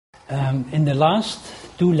In the last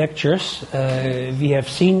two lectures, we have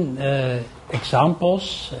seen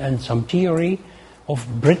examples and some theory of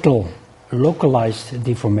brittle, localized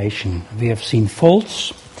deformation. We have seen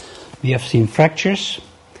faults, we have seen fractures,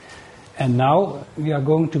 and now we are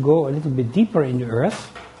going to go a little bit deeper in the Earth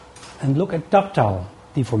and look at ductile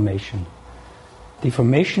deformation.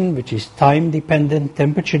 Deformation which is time-dependent,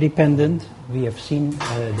 temperature-dependent. We have seen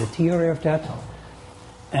the theory of that.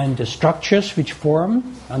 And the structures which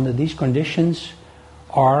form under these conditions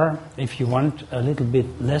are, if you want, a little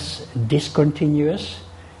bit less discontinuous.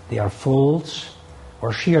 They are folds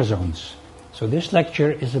or shear zones. So this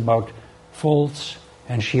lecture is about folds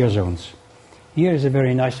and shear zones. Here is a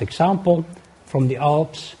very nice example from the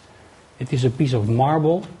Alps. It is a piece of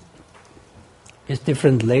marble. There's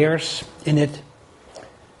different layers in it.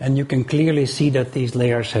 And you can clearly see that these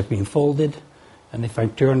layers have been folded. And if I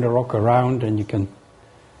turn the rock around, and you can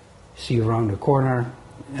see around the corner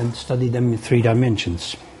and study them in 3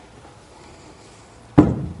 dimensions.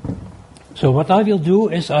 So what I will do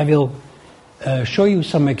is I will show you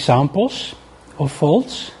some examples of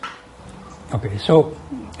folds. Okay, so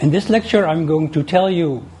in this lecture I'm going to tell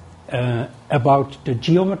you about the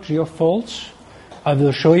geometry of folds. I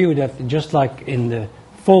will show you that just like in the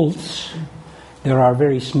folds, there are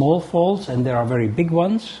very small folds and there are very big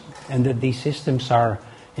ones, and that these systems are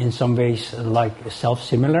in some ways like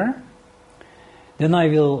self-similar. Then I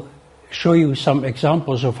will show you some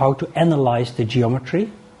examples of how to analyze the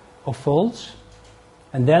geometry of folds.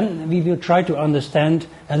 And then we will try to understand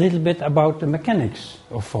a little bit about the mechanics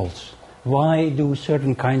of folds. Why do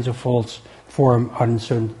certain kinds of folds form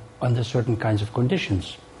under certain kinds of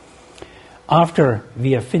conditions? After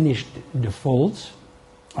we have finished the folds,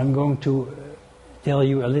 I'm going to tell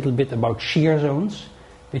you a little bit about shear zones,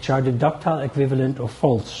 which are the ductile equivalent of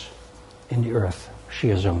folds in the Earth,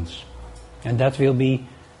 shear zones. And that will be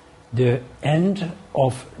the end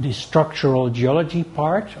of the structural geology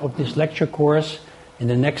part of this lecture course. In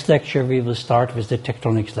the next lecture we will start with the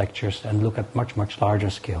tectonics lectures and look at much, much larger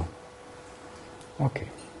scale. Okay.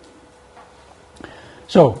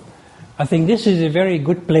 So, I think this is a very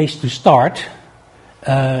good place to start.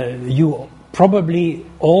 You probably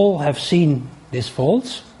all have seen these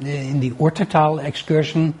folds in the Urtetal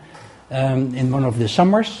excursion in one of the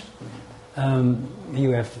summers.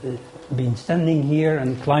 You have been standing here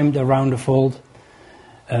and climbed around the fold.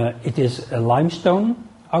 It is a limestone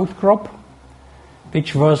outcrop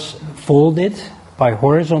which was folded by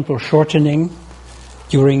horizontal shortening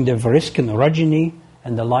during the Variscan orogeny,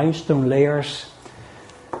 and the limestone layers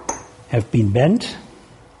have been bent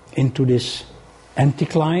into this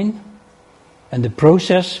anticline. And the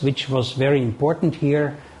process, which was very important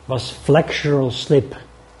here, was flexural slip,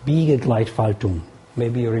 Biegegleitfaltung.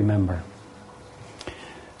 Maybe you remember.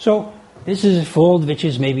 So, this is a fold which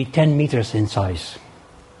is maybe 10 meters in size.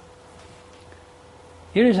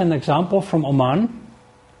 Here is an example from Oman,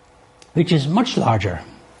 which is much larger.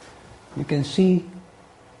 You can see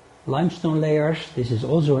limestone layers. This is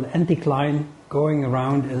also an anticline going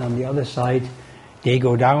around, and on the other side they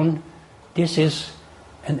go down. This is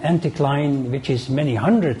an anticline which is many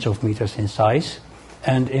hundreds of meters in size,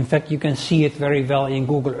 and in fact you can see it very well in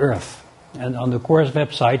Google Earth. And on the course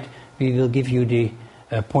website we will give you the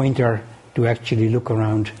pointer to actually look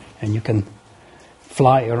around, and you can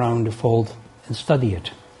fly around the fold and study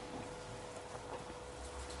it.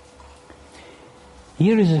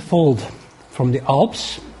 Here is a fold from the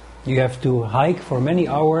Alps. You have to hike for many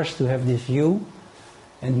hours to have this view,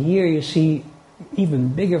 and here you see even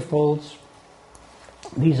bigger folds.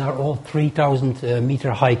 These are all 3,000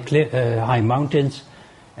 meter high mountains,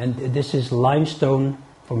 and this is limestone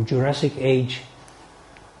from Jurassic age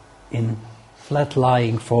in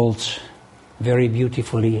flat-lying folds, very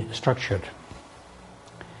beautifully structured.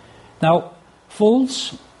 Now,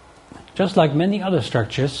 folds, just like many other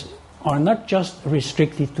structures, are not just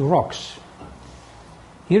restricted to rocks.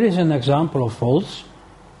 Here is an example of folds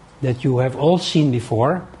that you have all seen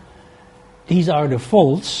before. These are the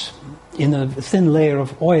folds in a thin layer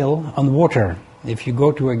of oil on water. If you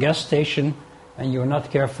go to a gas station and you're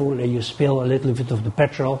not careful and you spill a little bit of the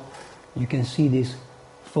petrol, you can see these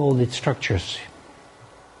folded structures.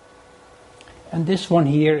 And this one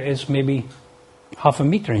here is maybe half a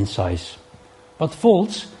meter in size. But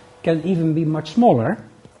folds can even be much smaller.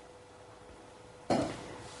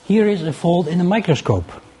 Here is a fold in a microscope.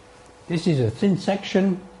 This is a thin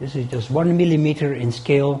section. This is just 1 millimeter in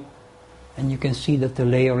scale. And you can see that the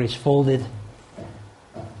layer is folded.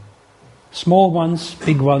 Small ones,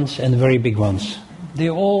 big ones, and very big ones. They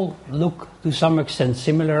all look to some extent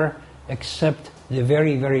similar, except the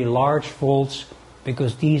very, very large folds,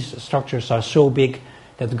 because these structures are so big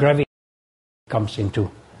that gravity comes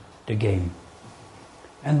into the game.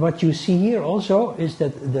 And what you see here also is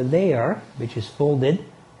that the layer, which is folded,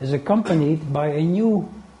 is accompanied by a new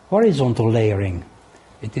horizontal layering.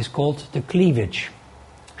 It is called the cleavage,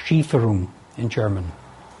 Schieferung in German.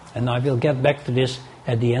 And I will get back to this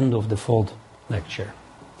at the end of the fold lecture.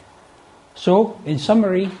 So, in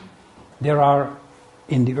summary, there are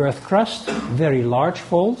in the Earth crust very large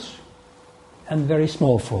folds and very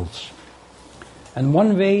small folds. And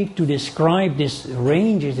one way to describe these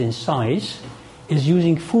ranges in size is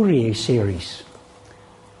using Fourier Series.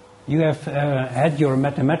 You have had your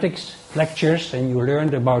mathematics lectures and you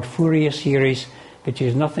learned about Fourier Series, which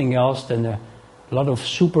is nothing else than a lot of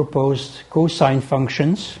superposed cosine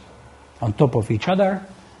functions on top of each other.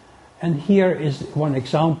 And here is one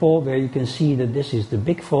example where you can see that this is the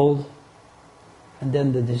big fold, and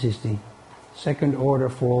then this is the second order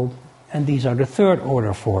fold, and these are the third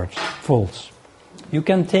order folds. You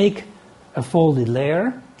can take a folded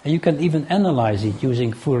layer and you can even analyze it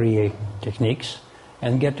using Fourier techniques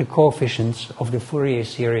and get the coefficients of the Fourier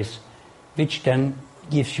series, which then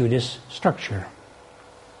gives you this structure.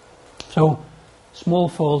 So, small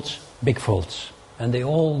folds, big folds, and they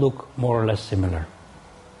all look more or less similar.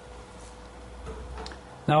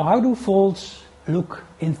 Now, how do folds look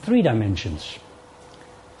in 3 dimensions?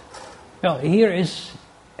 Well, here is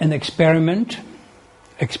an experiment.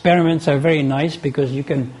 Experiments are very nice because you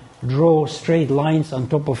can draw straight lines on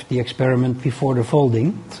top of the experiment before the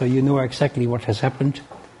folding, so you know exactly what has happened.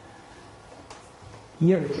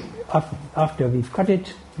 Here, after we've cut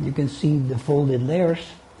it, you can see the folded layers,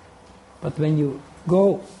 but when you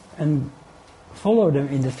go and follow them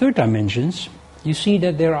in the 3rd dimensions, you see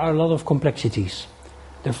that there are a lot of complexities.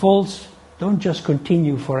 The folds don't just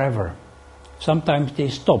continue forever. Sometimes they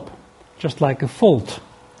stop, just like a fold,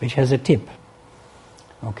 which has a tip.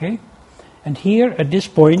 Okay? And here, at this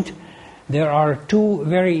point, there are 2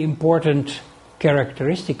 very important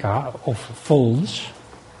characteristica of folds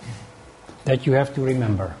that you have to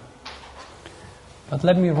remember. But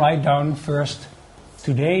let me write down first,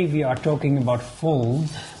 today we are talking about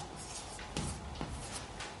folds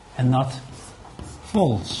and not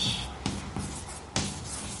folds.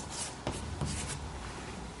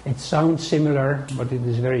 It sounds similar, but it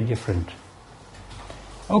is very different.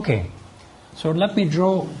 Okay, so let me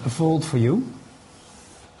draw a fold for you.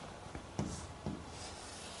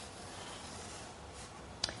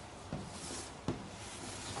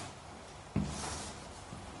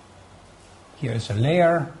 Here is a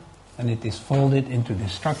layer, and it is folded into the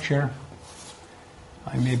structure.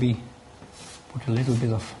 I maybe put a little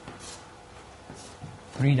bit of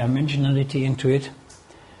 3-dimensionality into it.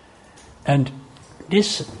 And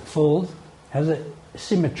this fold has a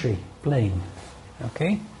symmetry plane.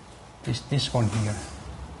 Okay? This one here.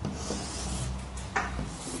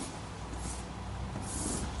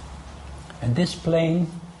 And this plane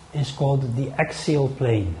is called the axial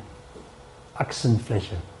plane,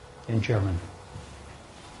 Achsenfläche in German.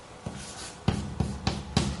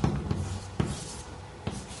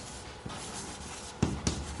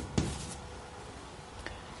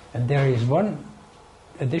 And there is one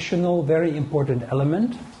additional very important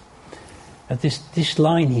element, that is this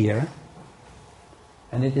line here,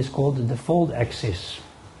 and it is called the fold axis.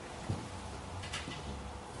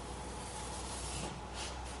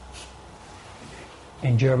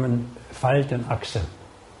 In German, Faltenachse,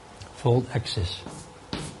 fold axis.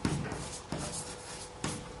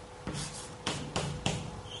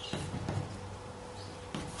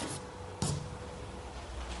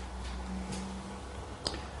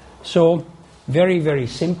 So, very, very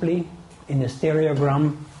simply, in a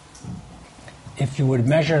stereogram, if you would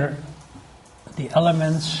measure the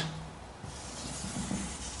elements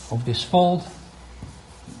of this fold,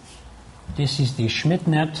 this is the Schmidt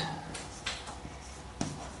net,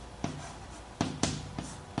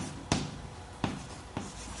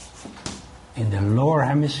 in the lower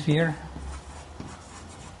hemisphere.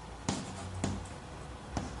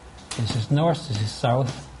 This is north, this is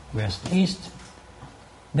south, west, east.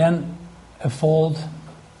 Then a fold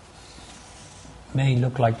may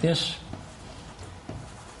look like this.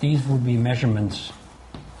 These would be measurements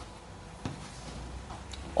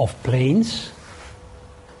of planes,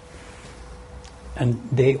 and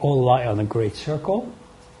they all lie on a great circle.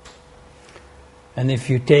 And if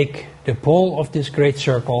you take the pole of this great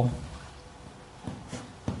circle,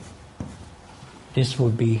 this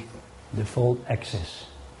would be the fold axis.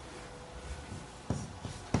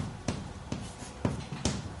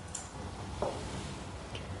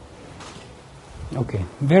 Okay,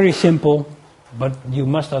 very simple, but you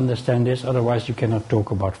must understand this, otherwise you cannot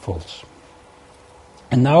talk about folds.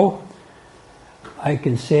 And now I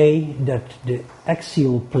can say that the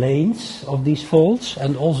axial planes of these folds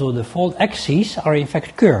and also the fold axes are in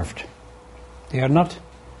fact curved. They are not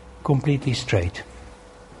completely straight.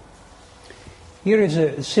 Here is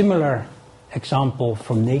a similar example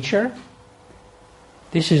from nature.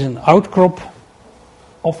 This is an outcrop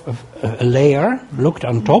of a layer looked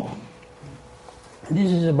on top.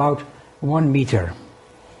 This is about 1 meter.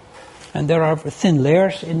 And there are thin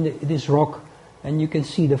layers in this rock, and you can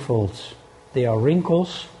see the folds. They are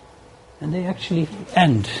wrinkles, and they actually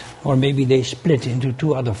end, or maybe they split into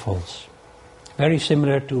 2 other folds. Very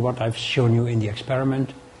similar to what I've shown you in the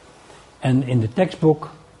experiment. And in the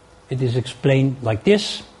textbook, it is explained like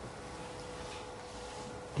this.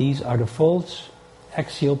 These are the folds,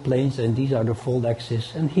 axial planes, and these are the fold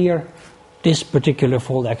axes. And here, this particular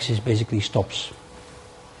fold axis basically stops.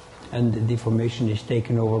 And the deformation is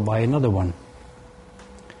taken over by another one.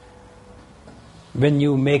 When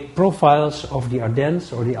you make profiles of the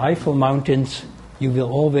Ardennes or the Eifel Mountains, you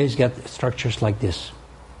will always get structures like this.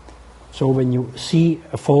 So when you see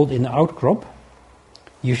a fold in the outcrop,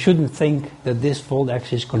 you shouldn't think that this fold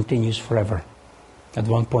axis continues forever. At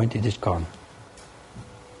one point it is gone.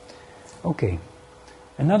 Okay,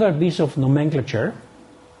 another piece of nomenclature.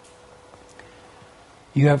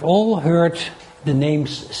 You have all heard the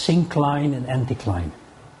names syncline and anticline.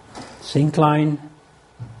 Syncline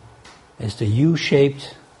is the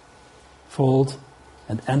U-shaped fold,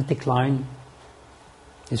 and anticline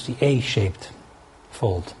is the A-shaped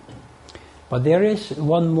fold. But there is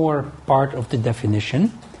one more part of the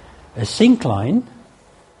definition. A syncline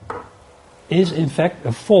is in fact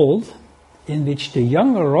a fold in which the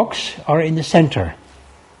younger rocks are in the center.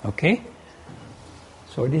 Okay?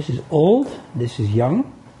 So this is old, this is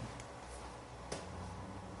young.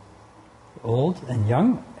 Old and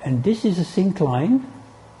young. And this is a syncline.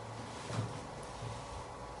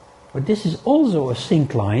 But this is also a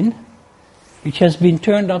syncline which has been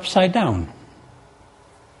turned upside down.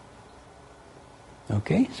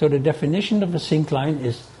 Okay, so the definition of a syncline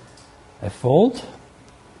is a fold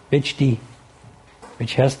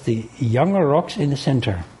which has the younger rocks in the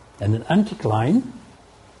center. And an anticline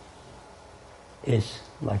is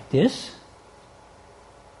like this.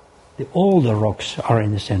 The older rocks are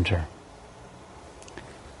in the center.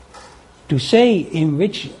 To say in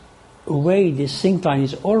which way this syncline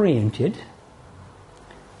is oriented,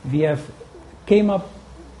 we have came up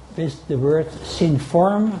with the word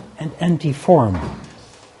synform and antiform.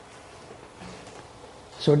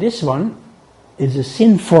 So this one is a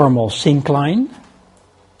synformal syncline.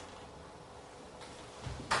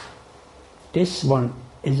 This one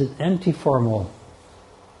is an antiformal.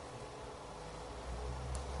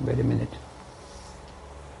 Wait a minute.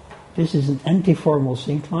 This is an antiformal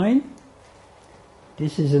syncline.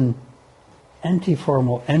 This is an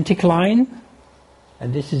antiformal anticline,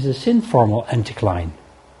 and this is a synformal anticline.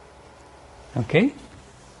 Okay?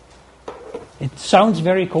 It sounds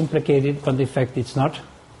very complicated, but in fact it's not.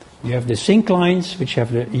 You have the synclines, which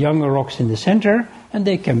have the younger rocks in the center, and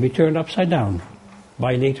they can be turned upside down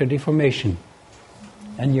by later deformation.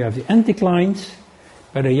 And you have the anticlines,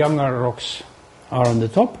 where the younger rocks are on the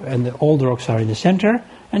top and the older rocks are in the center,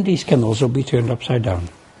 and these can also be turned upside down.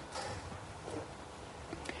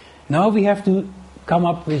 Now we have to come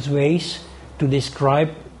up with ways to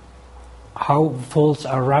describe how folds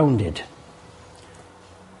are rounded.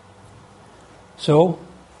 So,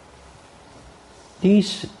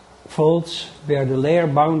 these folds where the layer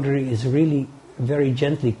boundary is really very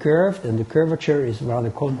gently curved and the curvature is rather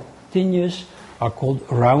continuous are called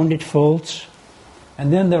rounded folds.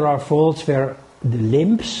 And then there are folds where the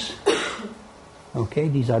limbs, okay,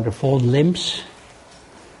 these are the fold limbs,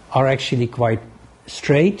 are actually quite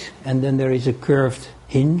straight, and then there is a curved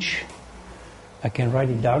hinge. I can write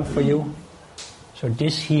it down for you. So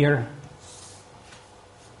this here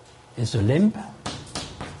is a limb,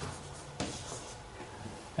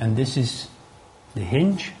 and this is the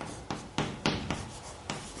hinge.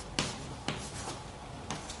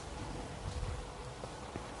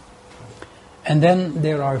 And then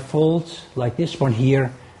there are folds like this one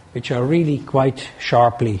here, which are really quite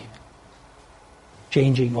sharply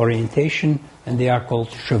changing orientation, and they are called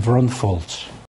chevron folds.